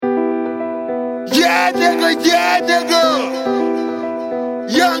Yeah, nigga.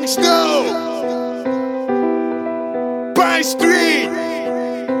 Gangster. Pine Street.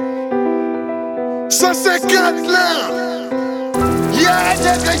 150 là. Yeah,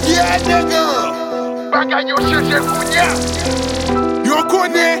 nigga. Bagay yo cherche kounya. Yo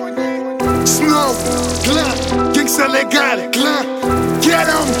connaît. Snow, clan. Gangster légal, clan. Get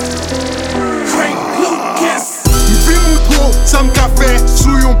 'em. Frank Lucas. Ça m'ka fait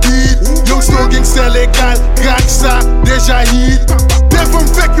sous yon beat. Youngster gangster légal, crack ça, déjà hit. Devant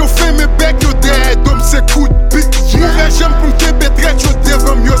m'fek yo fait mes bec yo dead. Dom c'est coup de beat. Mauvais j'aime pour m'kebe traite yo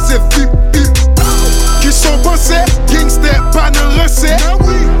devant yo c'est vip. Qui sont bossés, gangster pas ne recé.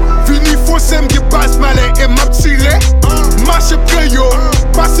 Fini faussé m'ge passe malin et m'a tiré. Marche près yo,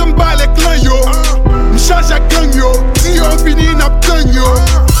 passe m'balé clan yo. M'change à gang yo, si yo fini n'abtan yo.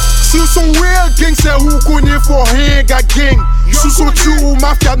 Sous son real gangster ou connaît for hang a gang. Sous son true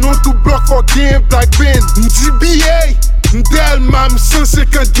mafia non tout block for game black bin. M'di BA, m'del mam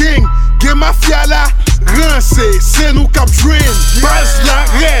 150 gang. Game mafia la, rancé, c'est nous cap join. Base la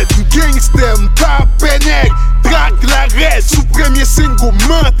red, gangster m'pa peneg. Track la red, sous premier single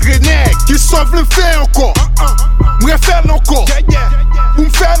m'entraîner. Qui sauve le fait encore, m'refaire encore. Ou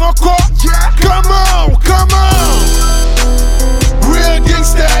m'faire encore, come on. Real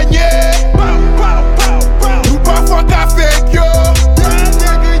gangster, yeah. Ou pas fuck avec yo.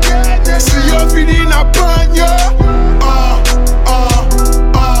 Si yo fini na pan yo.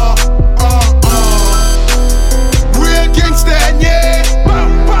 Real gangster, yeah.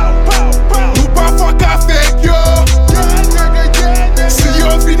 Ou pas fuck avec yo. Si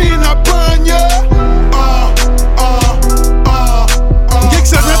yo fini na pan yo.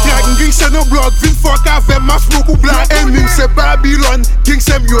 Gangster no track, gangster no block. Vin fuck avec ma smoke blanc. Ennemi c'est Babylone.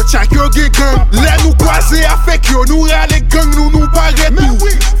 Gangster yo chak yo ge gang. Lè nous croiser avec yo. Nous râle gang nous paraît tout.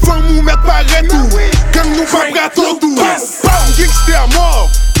 Femme nous met paraît tout. Gang nous pas prato tout. Gangster mort.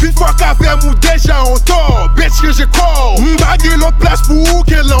 Vin fuck avec nous déjà en tort. Bitch que j'ai corps. M'baguer l'autre place pour ou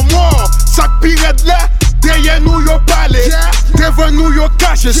qu'elle en mort. Sac pirate là. Derrière nous yo palais. Devant nous yo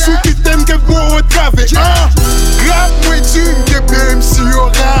caché. Sous qui t'aime que pour retraver. Rap moi tu m'ke si yo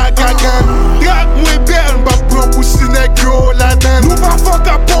ragagan. Rap moi belle m'a prend pour si nèg yo la dan. Nous pas fuck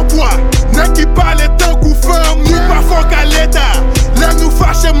à pompois. Nèg qui parle tant qu'ou femme. Nous pas fuck à l'état. Là nous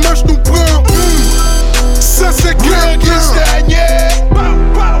fâche manche nous prend. Ça c'est clair gangster yeah.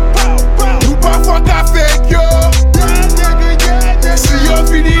 Nous pas fuck avec yo. Si yo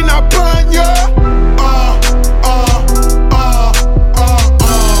fini na pan yo.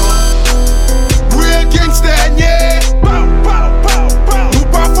 Real gangster yeah. Nous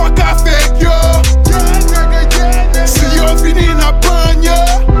pas fuck avec yo. Si yo fini na pan yo.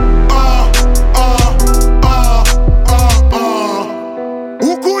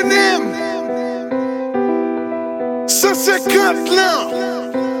 Ou konim 150 là.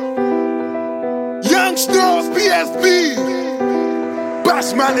 Gangster PSB.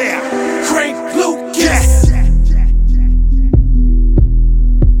 Bass Manère. Frank Lucas.